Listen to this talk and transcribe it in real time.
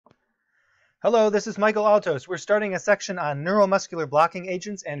Hello, this is Michael Altos. We're starting a section on neuromuscular blocking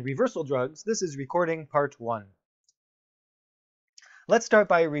agents and reversal drugs. This is recording part 1. Let's start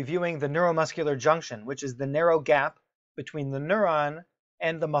by reviewing the neuromuscular junction, which is the narrow gap between the neuron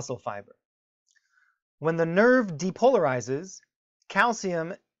and the muscle fiber. When the nerve depolarizes,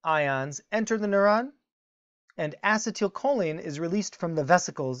 calcium ions enter the neuron, and acetylcholine is released from the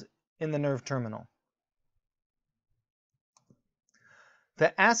vesicles in the nerve terminal.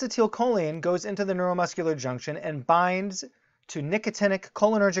 The acetylcholine goes into the neuromuscular junction and binds to nicotinic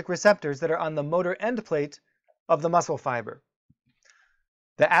cholinergic receptors that are on the motor end plate of the muscle fiber.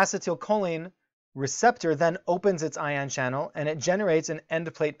 The acetylcholine receptor then opens its ion channel and it generates an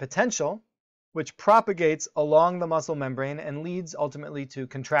end plate potential, which propagates along the muscle membrane and leads ultimately to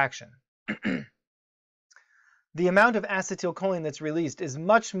contraction. The amount of acetylcholine that's released is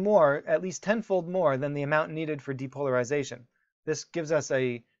much more, at least tenfold more, than the amount needed for depolarization. This gives us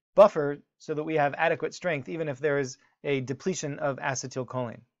a buffer so that we have adequate strength even if there is a depletion of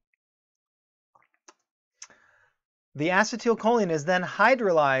acetylcholine. The acetylcholine is then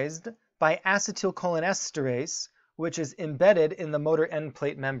hydrolyzed by acetylcholinesterase, which is embedded in the motor end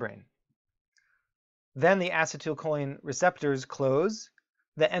plate membrane. Then the acetylcholine receptors close,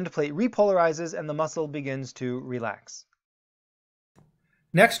 the end plate repolarizes, and the muscle begins to relax.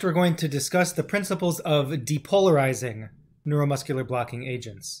 Next, we're going to discuss the principles of depolarizing neuromuscular blocking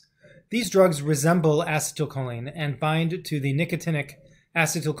agents. These drugs resemble acetylcholine and bind to the nicotinic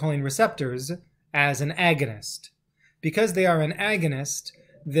acetylcholine receptors as an agonist. Because they are an agonist,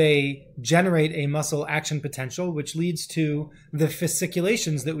 they generate a muscle action potential, which leads to the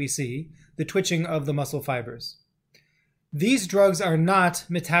fasciculations that we see, the twitching of the muscle fibers. These drugs are not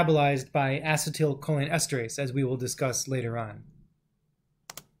metabolized by acetylcholinesterase, as we will discuss later on.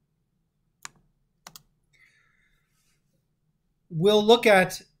 We'll look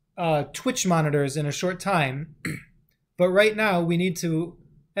at twitch monitors in a short time, but right now we need to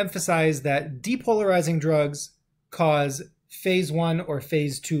emphasize that depolarizing drugs cause phase 1 or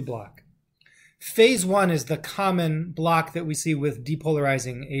phase 2 block. Phase 1 is the common block that we see with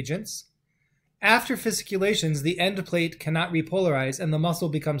depolarizing agents. After fasciculations, the end plate cannot repolarize and the muscle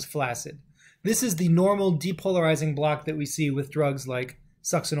becomes flaccid. This is the normal depolarizing block that we see with drugs like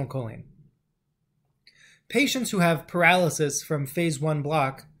succinylcholine. Patients who have paralysis from phase 1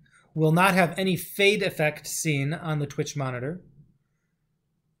 block will not have any fade effect seen on the twitch monitor.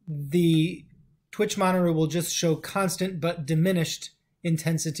 The twitch monitor will just show constant but diminished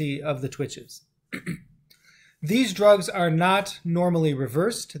intensity of the twitches. These drugs are not normally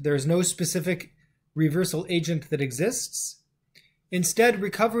reversed. There is no specific reversal agent that exists. Instead,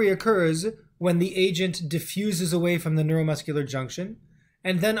 recovery occurs when the agent diffuses away from the neuromuscular junction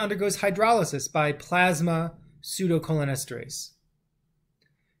and then undergoes hydrolysis by plasma pseudocholinesterase.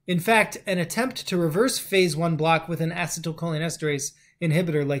 In fact, an attempt to reverse phase 1 block with an acetylcholinesterase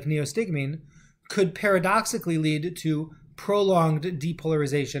inhibitor like neostigmine could paradoxically lead to prolonged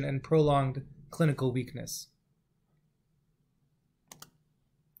depolarization and prolonged clinical weakness.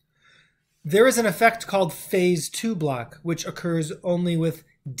 There is an effect called phase 2 block, which occurs only with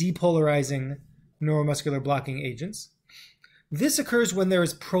depolarizing neuromuscular blocking agents. This occurs when there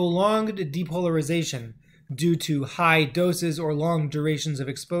is prolonged depolarization due to high doses or long durations of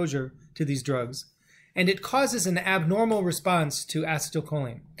exposure to these drugs, and it causes an abnormal response to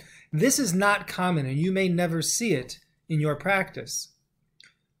acetylcholine. This is not common, and you may never see it in your practice.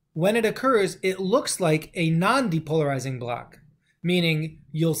 When it occurs, it looks like a non-depolarizing block, meaning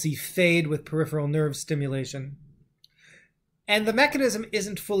you'll see fade with peripheral nerve stimulation. And the mechanism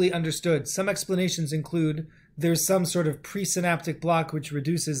isn't fully understood. Some explanations include there's some sort of presynaptic block which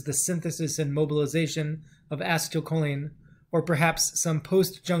reduces the synthesis and mobilization of acetylcholine, or perhaps some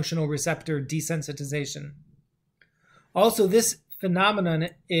post-junctional receptor desensitization. Also, this phenomenon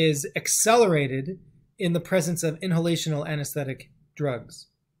is accelerated in the presence of inhalational anesthetic drugs.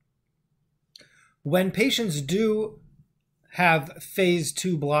 When patients do have phase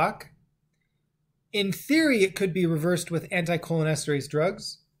 2 block, in theory it could be reversed with anticholinesterase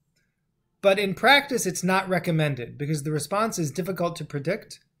drugs, but in practice it's not recommended because the response is difficult to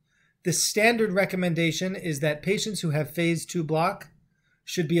predict. The standard recommendation is that patients who have phase 2 block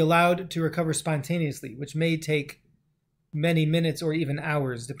should be allowed to recover spontaneously, which may take many minutes or even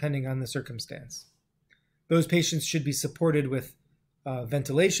hours depending on the circumstance. Those patients should be supported with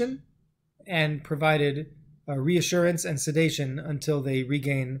ventilation and provided reassurance and sedation until they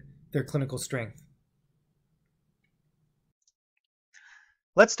regain their clinical strength.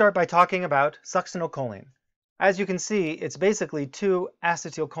 Let's start by talking about succinylcholine. As you can see, it's basically two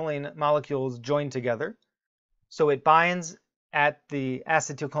acetylcholine molecules joined together. So it binds at the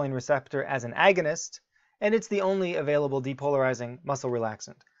acetylcholine receptor as an agonist, and it's the only available depolarizing muscle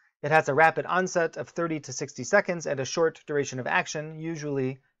relaxant. It has a rapid onset of 30 to 60 seconds and a short duration of action,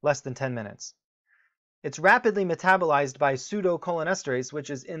 usually less than 10 minutes. It's rapidly metabolized by pseudocholinesterase, which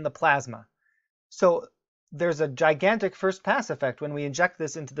is in the plasma. So there's a gigantic first pass effect when we inject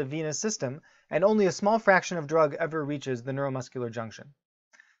this into the venous system, and only a small fraction of drug ever reaches the neuromuscular junction.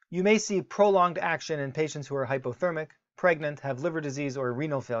 You may see prolonged action in patients who are hypothermic, pregnant, have liver disease, or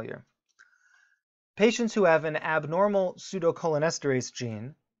renal failure. Patients who have an abnormal pseudocholinesterase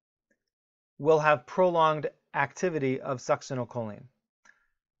gene will have prolonged activity of succinylcholine.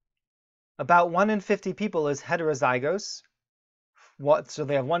 About 1 in 50 people is heterozygous, so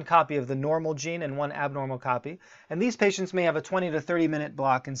they have one copy of the normal gene and one abnormal copy, and these patients may have a 20 to 30 minute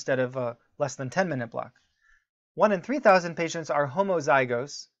block instead of a less than 10-minute block. 1 in 3,000 patients are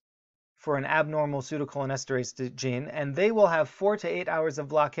homozygous for an abnormal pseudocholinesterase gene, and they will have 4 to 8 hours of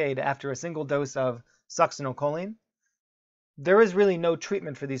blockade after a single dose of succinylcholine. There is really no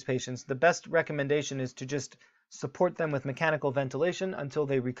treatment for these patients. The best recommendation is to just support them with mechanical ventilation until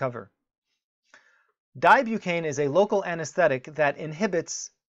they recover. Dibucane is a local anesthetic that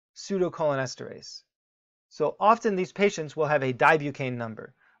inhibits pseudocholinesterase. So often these patients will have a dibucane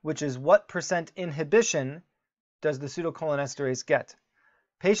number, which is what % inhibition does the pseudocholinesterase get.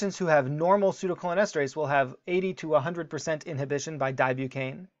 Patients who have normal pseudocholinesterase will have 80 to 100% inhibition by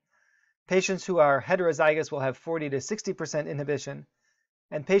dibucane. Patients who are heterozygous will have 40 to 60% inhibition,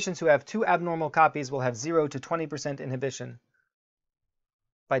 and patients who have 2 abnormal copies will have 0 to 20% inhibition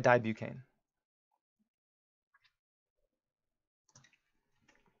by dibucane.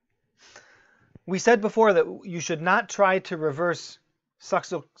 We said before that you should not try to reverse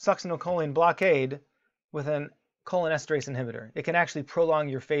succinylcholine blockade with an cholinesterase inhibitor. It can actually prolong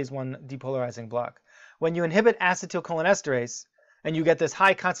your phase 1 depolarizing block. When you inhibit acetylcholinesterase and you get this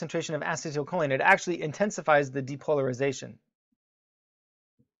high concentration of acetylcholine, it actually intensifies the depolarization.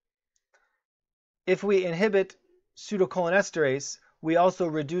 If we inhibit pseudocholinesterase, we also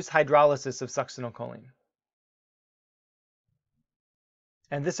reduce hydrolysis of succinylcholine.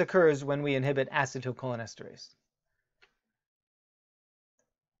 And this occurs when we inhibit acetylcholinesterase.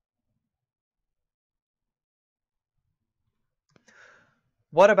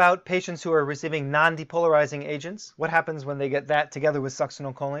 What about patients who are receiving non-depolarizing agents? What happens when they get that together with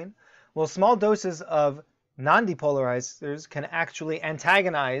succinylcholine? Well, small doses of non-depolarizers can actually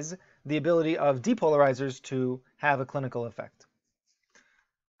antagonize the ability of depolarizers to have a clinical effect.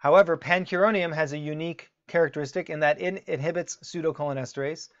 However, pancuronium has a unique characteristic in that it inhibits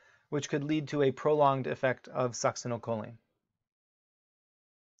pseudocholinesterase, which could lead to a prolonged effect of succinylcholine.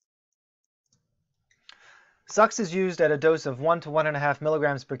 Sux is used at a dose of 1 to 1.5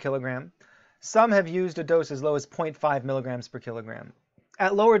 milligrams per kilogram. Some have used a dose as low as 0.5 milligrams per kilogram.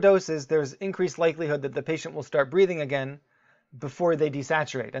 At lower doses, there's increased likelihood that the patient will start breathing again before they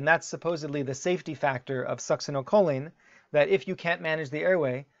desaturate, and that's supposedly the safety factor of succinylcholine, that if you can't manage the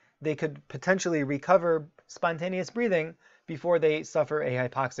airway, they could potentially recover spontaneous breathing before they suffer a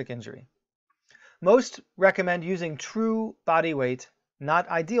hypoxic injury. Most recommend using true body weight, not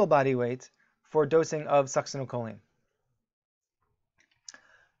ideal body weight, for dosing of succinylcholine.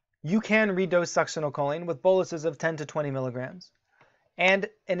 You can redose succinylcholine with boluses of 10 to 20 milligrams, and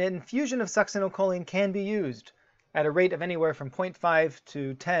an infusion of succinylcholine can be used at a rate of anywhere from 0.5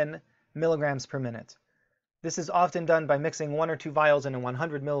 to 10 milligrams per minute. This is often done by mixing 1 or 2 vials in a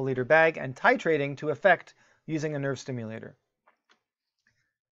 100 milliliter bag and titrating to effect using a nerve stimulator.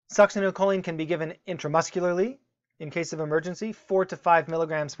 Succinylcholine can be given intramuscularly in case of emergency, 4 to 5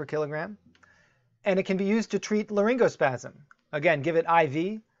 milligrams per kilogram, and it can be used to treat laryngospasm. Again, give it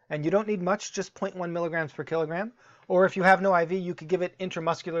IV, and you don't need much, just 0.1 milligrams per kilogram. Or if you have no IV, you could give it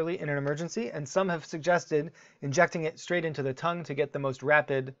intramuscularly in an emergency, and some have suggested injecting it straight into the tongue to get the most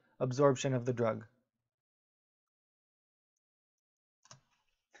rapid absorption of the drug.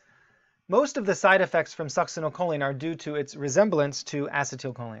 Most of the side effects from succinylcholine are due to its resemblance to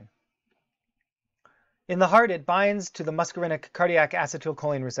acetylcholine. In the heart, it binds to the muscarinic cardiac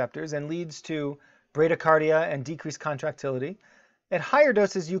acetylcholine receptors and leads to bradycardia and decreased contractility. At higher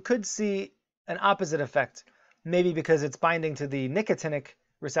doses, you could see an opposite effect, maybe because it's binding to the nicotinic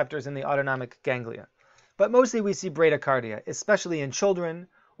receptors in the autonomic ganglia. But mostly we see bradycardia, especially in children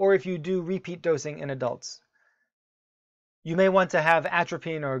or if you do repeat dosing in adults. You may want to have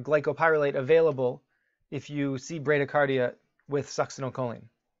atropine or glycopyrrolate available if you see bradycardia with succinylcholine.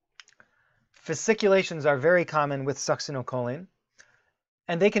 Fasciculations are very common with succinylcholine,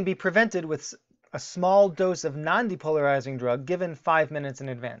 and they can be prevented with a small dose of non-depolarizing drug given 5 minutes in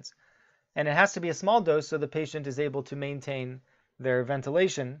advance. And it has to be a small dose so the patient is able to maintain their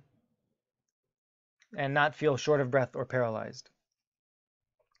ventilation and not feel short of breath or paralyzed.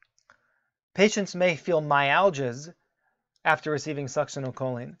 Patients may feel myalgias after receiving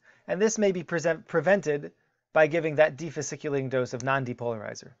succinylcholine, and this may be prevented by giving that defasciculating dose of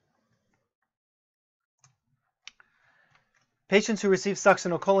non-depolarizer. Patients who receive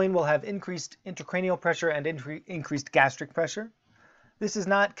succinylcholine will have increased intracranial pressure and increased gastric pressure. This is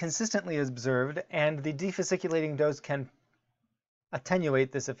not consistently observed, and the defasciculating dose can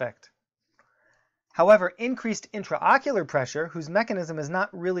attenuate this effect. However, increased intraocular pressure, whose mechanism is not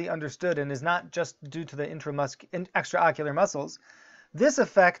really understood and is not just due to the extraocular muscles, this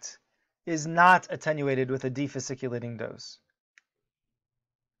effect is not attenuated with a defasciculating dose.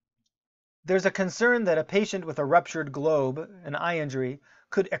 There's a concern that a patient with a ruptured globe, an eye injury,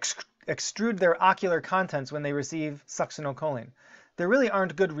 could extrude their ocular contents when they receive succinylcholine. There really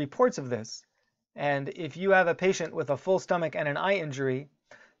aren't good reports of this, and if you have a patient with a full stomach and an eye injury,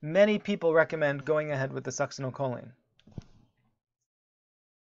 many people recommend going ahead with the succinylcholine.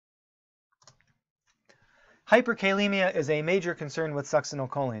 Hyperkalemia is a major concern with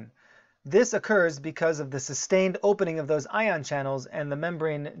succinylcholine. This occurs because of the sustained opening of those ion channels and the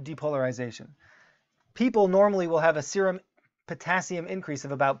membrane depolarization. People normally will have a serum potassium increase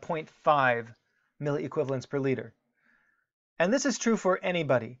of about 0.5 milliequivalents per liter. And this is true for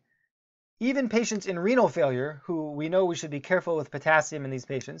anybody. Even patients in renal failure, who we know we should be careful with potassium in these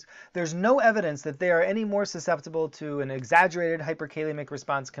patients, there's no evidence that they are any more susceptible to an exaggerated hyperkalemic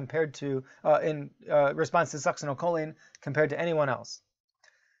response compared to response to succinylcholine compared to anyone else.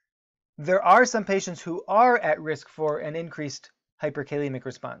 There are some patients who are at risk for an increased hyperkalemic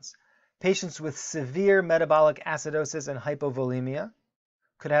response. Patients with severe metabolic acidosis and hypovolemia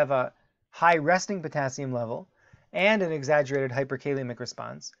could have a high resting potassium level and an exaggerated hyperkalemic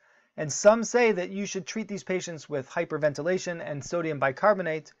response. And some say that you should treat these patients with hyperventilation and sodium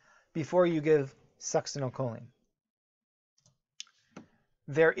bicarbonate before you give succinylcholine.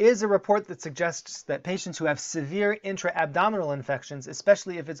 There is a report that suggests that patients who have severe intra-abdominal infections,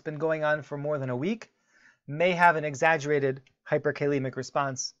 especially if it's been going on for more than a week, may have an exaggerated hyperkalemic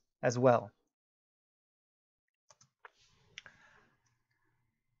response as well.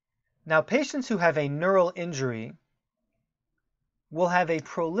 Now, patients who have a neural injury will have a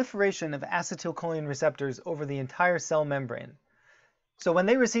proliferation of acetylcholine receptors over the entire cell membrane. So when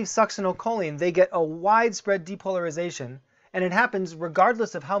they receive succinylcholine, they get a widespread depolarization, and it happens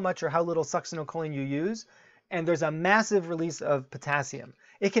regardless of how much or how little succinylcholine you use, and there's a massive release of potassium.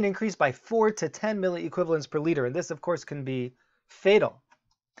 It can increase by 4 to 10 milliequivalents per liter, and this, of course, can be fatal.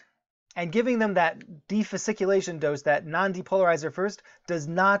 And giving them that defasciculation dose, that non-depolarizer first, does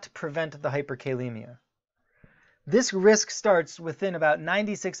not prevent the hyperkalemia. This risk starts within about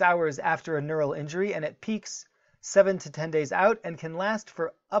 96 hours after a neural injury, and it peaks 7 to 10 days out and can last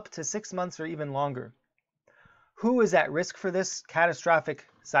for up to 6 months or even longer. Who is at risk for this catastrophic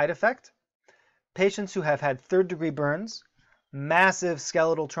side effect? Patients who have had third-degree burns, massive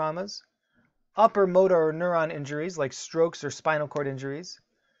skeletal traumas, upper motor neuron injuries like strokes or spinal cord injuries,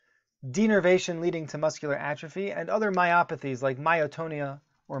 denervation leading to muscular atrophy, and other myopathies like myotonia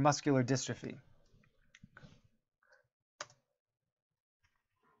or muscular dystrophy.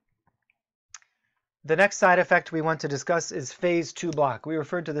 The next side effect we want to discuss is phase 2 block. We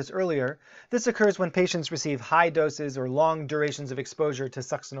referred to this earlier. This occurs when patients receive high doses or long durations of exposure to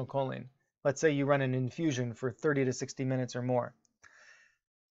succinylcholine. Let's say you run an infusion for 30 to 60 minutes or more.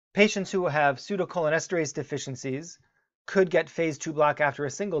 Patients who have pseudocholinesterase deficiencies could get phase 2 block after a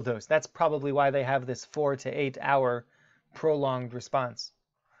single dose. That's probably why they have this 4 to 8 hour prolonged response.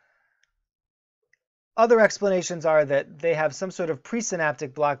 Other explanations are that they have some sort of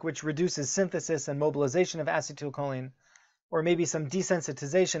presynaptic block which reduces synthesis and mobilization of acetylcholine, or maybe some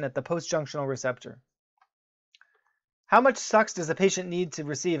desensitization at the postjunctional receptor. How much sux does a patient need to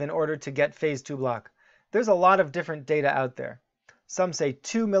receive in order to get phase 2 block? There's a lot of different data out there. Some say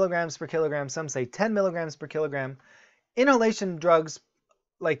 2 milligrams per kilogram, some say 10 milligrams per kilogram. Inhalation drugs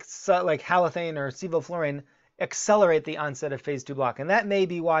like halothane or sevoflurane accelerate the onset of phase 2 block, and that may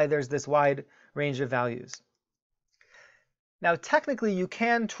be why there's this wide range of values. Now, technically, you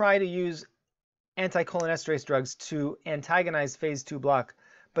can try to use anticholinesterase drugs to antagonize phase 2 block,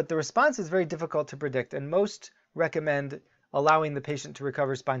 but the response is very difficult to predict, and most recommend allowing the patient to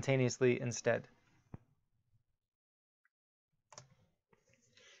recover spontaneously instead.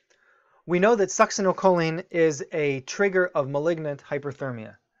 We know that succinylcholine is a trigger of malignant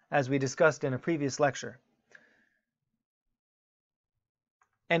hyperthermia, as we discussed in a previous lecture.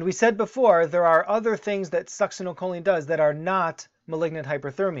 And we said before, there are other things that succinylcholine does that are not malignant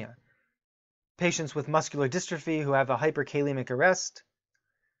hyperthermia. patients with muscular dystrophy who have a hyperkalemic arrest,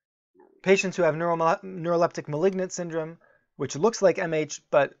 patients who have neuroleptic malignant syndrome, which looks like MH,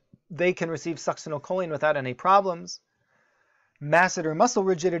 but they can receive succinylcholine without any problems, masseter muscle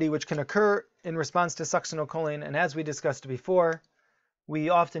rigidity, which can occur in response to succinylcholine, and as we discussed before, we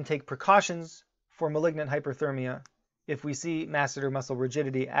often take precautions for malignant hyperthermia if we see masseter muscle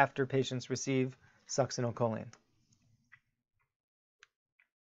rigidity after patients receive succinylcholine.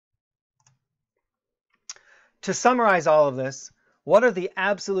 To summarize all of this, what are the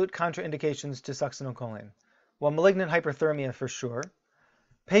absolute contraindications to succinylcholine? Well, malignant hyperthermia for sure.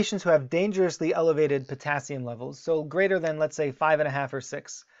 Patients who have dangerously elevated potassium levels, so greater than, let's say, 5.5 or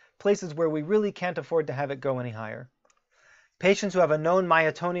 6, places where we really can't afford to have it go any higher. Patients who have a known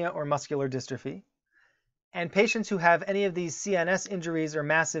myotonia or muscular dystrophy, and patients who have any of these CNS injuries or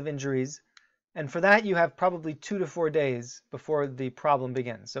massive injuries, and for that you have probably 2 to 4 days before the problem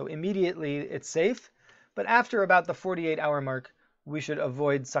begins. So immediately it's safe, but after about the 48-hour mark, we should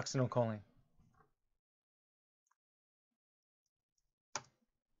avoid succinylcholine.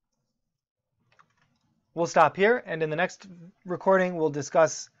 We'll stop here, and in the next recording, we'll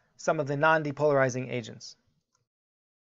discuss some of the non-depolarizing agents.